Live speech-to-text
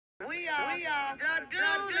You with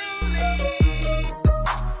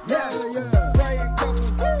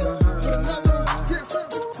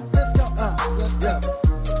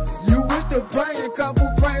the praying couple,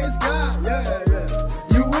 praise God. Yeah, yeah.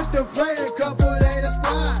 You with the praying couple, they the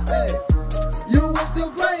squad. Hey. You with the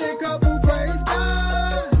praying couple, praise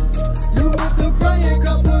God. You with the praying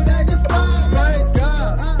couple, they the squad. Praise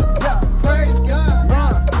God. Yeah. Praise God.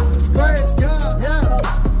 Praise God. Yeah.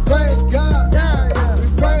 Praise God. Yeah, yeah.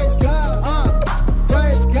 Praise God.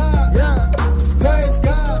 Praise God. Yeah. Praise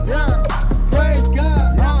God. Yeah. Praise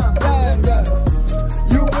God. Yeah, yeah.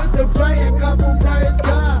 You with the praying couple, praise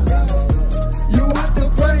God. You with the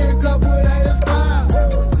praying couple, they the squad.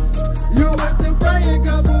 You with the praying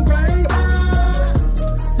couple, praise God.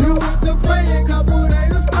 You with the praying couple, they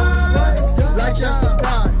the squad. Like, share,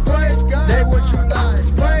 subscribe. Praise God. They what you like.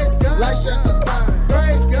 Praise God. Like, share, subscribe.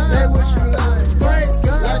 Praise God. They what you like. Praise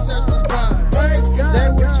God. Like, share, subscribe. Praise God. They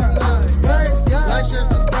what you like. Praise God. Like, share,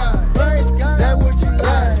 subscribe. Praise God. They what you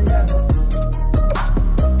like.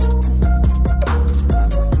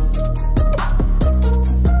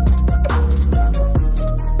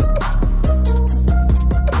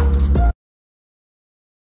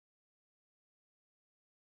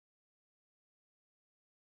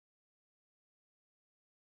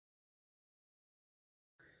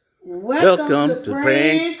 Welcome to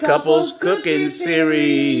Praying Couples Cooking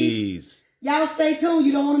Series. Y'all stay tuned.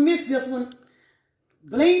 You don't want to miss this one.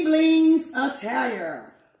 Bling Bling's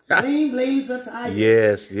attire. Bling Bling's attire.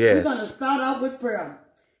 Yes, yes. We're going to start off with prayer.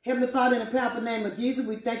 Heavenly Father, in the powerful name of Jesus,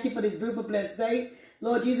 we thank you for this beautiful, blessed day.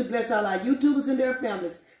 Lord Jesus, bless all our YouTubers and their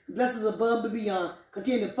families. Bless us above and beyond.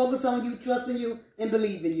 Continue to focus on you, trust in you, and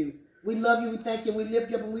believe in you. We love you, we thank you, we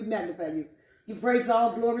lift you up, and we magnify you. You praise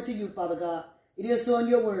all glory to you, Father God. It is so in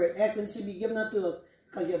your word. Action should be given unto us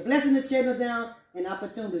because your blessing is shedding down and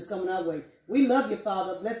opportunities coming our way. We love you,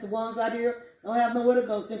 Father. Bless the ones out here. Don't have nowhere to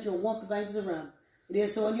go. Send your warmth of angels around. It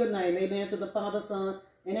is so in your name. Amen to the Father, Son,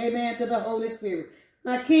 and amen to the Holy Spirit.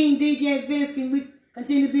 My King DJ Vince, can we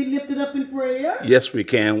continue to be lifted up in prayer? Yes, we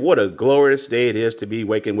can. What a glorious day it is to be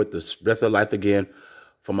waking with the breath of life again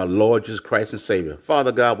from our Lord Jesus Christ and Savior.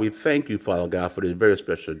 Father God, we thank you, Father God, for this very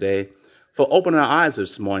special day, for opening our eyes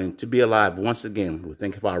this morning to be alive once again. We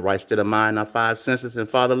thank you for our right state of mind, our five senses. And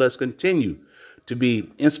Father, let's continue to be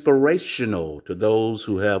inspirational to those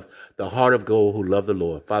who have the heart of gold, who love the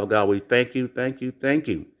Lord. Father God, we thank you, thank you, thank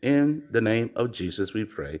you. In the name of Jesus, we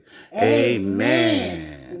pray.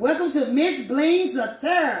 Amen. Welcome to Miss Bling's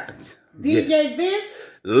attire. DJ Vince.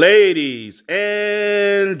 Ladies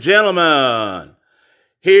and gentlemen,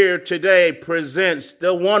 here today presents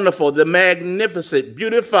the wonderful, the magnificent,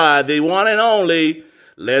 beautified, the one and only.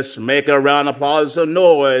 Let's make a round of applause of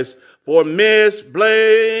noise for Miss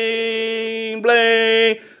Bling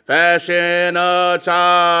Bling Fashion Attire.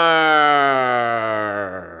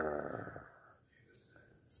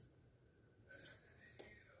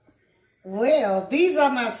 Well, these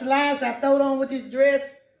are my slides I throwed on with this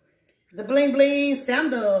dress, the Bling Bling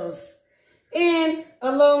sandals, and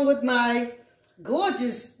along with my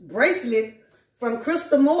gorgeous bracelet from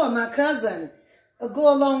Crystal Moore, my cousin.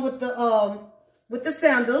 Go along with the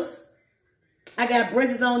sandals. I got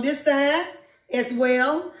bracelets on this side as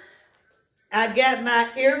well. I got my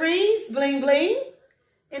earrings, bling bling,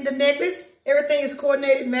 and the necklace. Everything is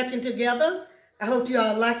coordinated, matching together. I hope you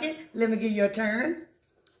all like it. Let me give you a turn.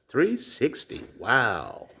 360.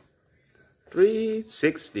 Wow.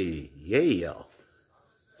 360. Yeah.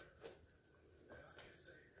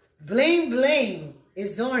 Bling Bling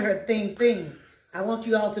is doing her thing. I want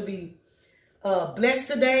you all to be blessed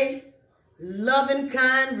today, loving,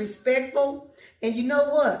 kind, respectful, and you know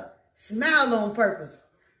what? Smile on purpose,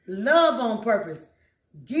 love on purpose,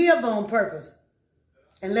 give on purpose,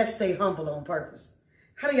 and let's stay humble on purpose.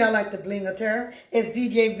 How do y'all like the bling attire? It's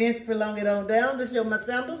DJ Vince prolong it on down to show my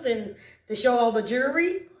sandals and to show all the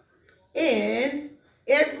jewelry. And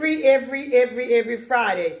every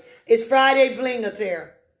Friday, it's Friday bling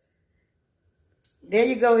attire. There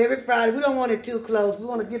you go, every Friday. We don't want it too close. We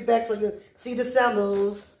want to get back so you see the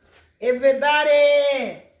sandals.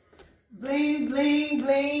 Everybody! Bling, bling,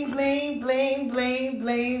 bling, bling, bling, bling,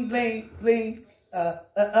 bling, bling, bling.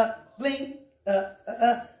 Bling,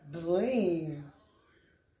 bling.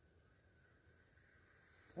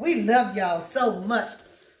 We love y'all so much.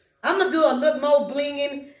 I'm going to do a little more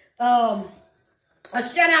blinging. A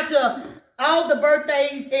shout out to all the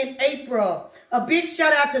birthdays in April. A big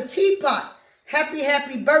shout out to Teapot.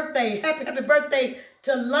 Happy birthday. Happy birthday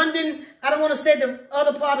to London. I don't want to say the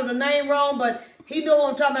other part of the name wrong, but he know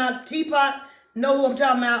what I'm talking about. Teapot know who I'm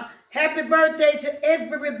talking about. Happy birthday to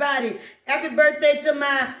everybody. Happy birthday to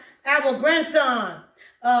our grandson.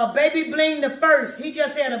 Baby Bling the first. He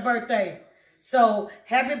just had a birthday. So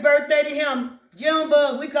happy birthday to him.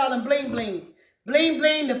 Junebug, we call him Bling Bling. Bling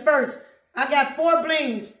Bling the first. I got 4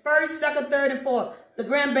 blings. First, second, third, and fourth. The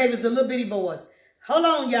grandbabies, the little bitty boys. Hold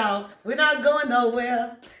on, y'all. We're not going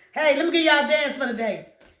nowhere. Hey, let me get y'all a dance for the day.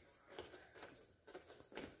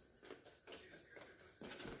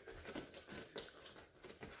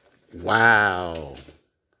 Wow.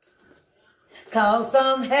 Cause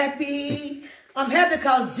I'm happy. I'm happy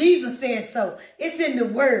because Jesus said so. It's in the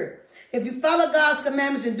word. If you follow God's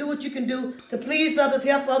commandments and do what you can do to please others,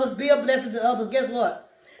 help others, be a blessing to others, guess what?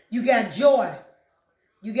 You got joy.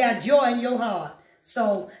 You got joy in your heart.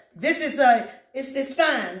 So this is it's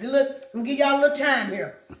fine. Look, I'm gonna give y'all a little time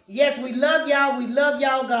here. Yes, we love y'all. We love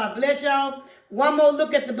y'all. God bless y'all. One more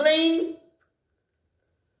look at the bling.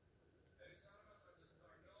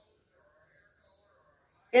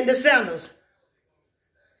 And the sandals.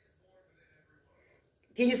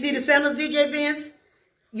 Can you see the sandals, DJ Vince?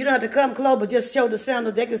 You don't have to come close, but just show the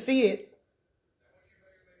sandals. They can see it.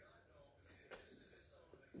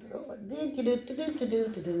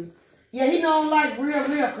 Yeah, he don't like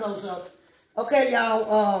real close up. Okay,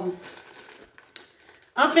 y'all.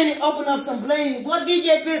 I'm finna open up some bling. What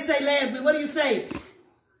DJ Vince say last week? What do you say?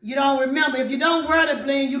 You don't remember. If you don't wear the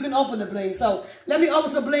bling, you can open the bling. So let me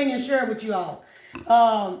open some bling and share it with you all.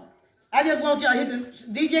 I just want y'all,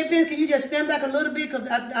 DJ Vince, can you just stand back a little bit? Because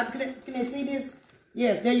can they see this?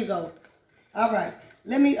 Yes, there you go. All right.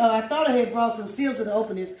 Let me, I thought I had brought some seals to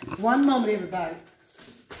open this. One moment, everybody.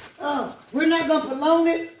 We're not going to prolong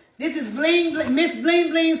it. This is Bling, Miss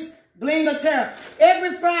Bling Bling's Bling of Terror.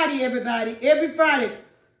 Every Friday, everybody, every Friday,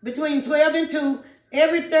 between 12 and 2,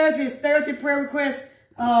 every Thursday is Thursday prayer request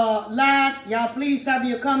live. Y'all please type in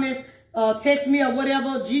your comments, text me or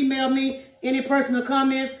whatever, Gmail me, any personal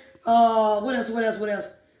comments. What else?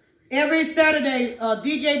 Every Saturday,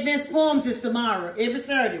 DJ Vince Poems is tomorrow. Every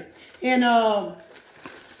Saturday. And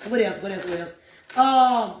what else?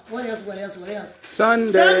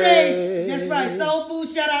 Sundays. That's right. Soul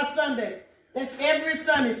Food Shout Out Sunday. That's every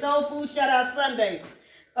Sunday. Soul Food Shout Out Sunday.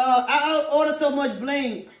 I order so much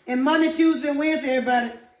bling. And Monday, Tuesday, and Wednesday,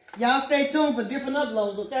 everybody, y'all stay tuned for different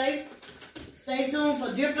uploads, okay? Stay tuned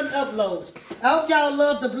for different uploads. I hope y'all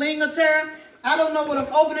love the Bling of Terror. I don't know what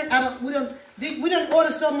I'm opening. We done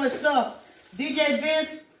order so much stuff. DJ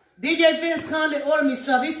Vince kindly ordered me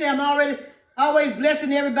stuff. He said I'm always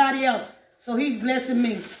blessing everybody else. So he's blessing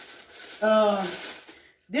me.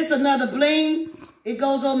 This another bling. It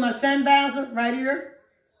goes on my sun visor right here.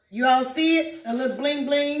 You all see it? A little bling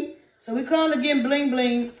bling. So we call it again bling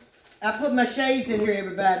bling. I put my shades in here,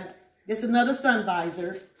 everybody. This another sun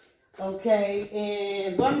visor. Okay,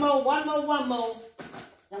 and one more.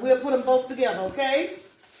 And we'll put them both together, okay?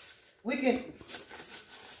 We can...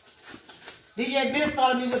 DJ Vince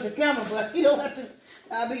thought of me with the camera, but you don't have to...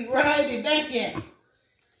 I'll be right back in.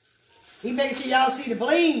 He makes sure y'all see the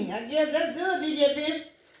bling. I guess that's good, DJ Vince.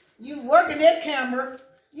 You working that camera.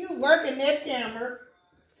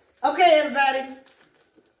 Okay, everybody.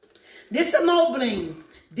 This is some more bling.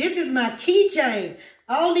 This is my keychain.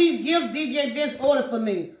 All these gifts DJ Vince ordered for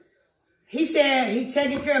me. He said he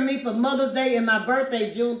taking care of me for Mother's Day and my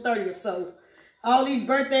birthday, June 30th. So all these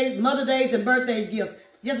birthdays, Mother Days and birthdays gifts.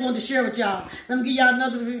 Just wanted to share with y'all. Let me give y'all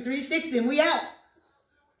another 360 and we out.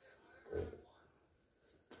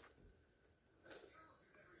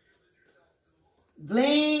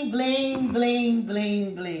 Bling, bling, bling,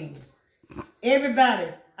 bling, bling. Everybody,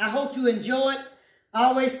 I hope you enjoyed.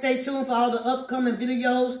 Always stay tuned for all the upcoming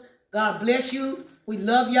videos. God bless you. We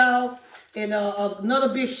love y'all. And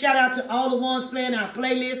another big shout out to all the ones playing our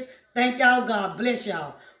playlist. Thank y'all. God bless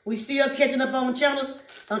y'all. We still catching up on channels.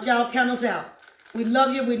 Don't y'all count us out. We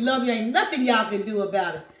love you. Ain't nothing y'all can do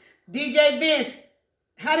about it. DJ Vince,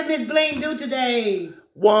 how did Miss Bling do today?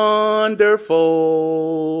 Wonderful.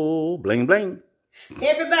 Bling, bling.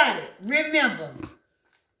 Everybody, remember.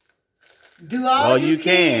 Do all you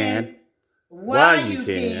can. While you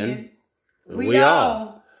can. We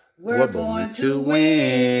all were born to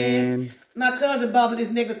win. My cousin bought me this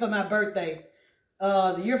necklace for my birthday.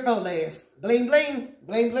 The year before last. Bling, bling,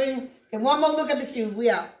 bling, bling. And one more look at the shoes. We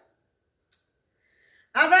out.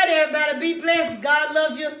 All right, everybody. Be blessed. God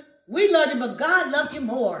loves you. We love you, but God loves you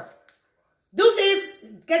more. Deuces.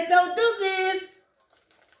 Get those deuces.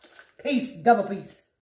 Peace. Double peace.